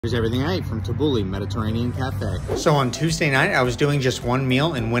Here's everything I ate from Tabouleh Mediterranean Cafe. So on Tuesday night, I was doing just one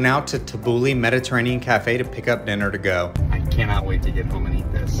meal and went out to Tabouleh Mediterranean Cafe to pick up dinner to go. I cannot wait to get home and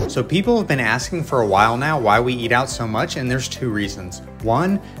eat this. So people have been asking for a while now why we eat out so much, and there's two reasons.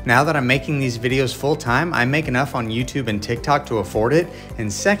 One, now that I'm making these videos full time, I make enough on YouTube and TikTok to afford it.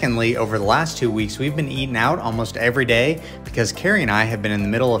 And secondly, over the last 2 weeks, we've been eating out almost every day because Carrie and I have been in the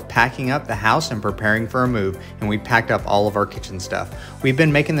middle of packing up the house and preparing for a move, and we packed up all of our kitchen stuff. We've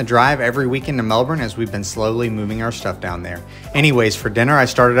been making the drive every weekend to Melbourne as we've been slowly moving our stuff down there. Anyways, for dinner, I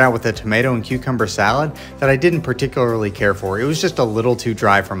started out with a tomato and cucumber salad that I didn't particularly care for. It was just a little too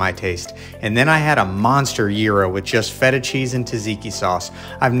dry for my taste. And then I had a monster gyro with just feta cheese and tzatziki sauce.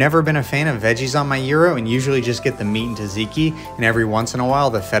 I've never been a fan of veggies on my gyro and usually just get the meat and tzatziki, and every once in a while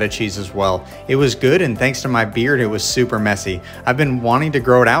the feta cheese as well. It was good, and thanks to my beard, it was super messy. I've been wanting to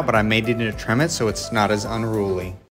grow it out, but I may need to trim it so it's not as unruly.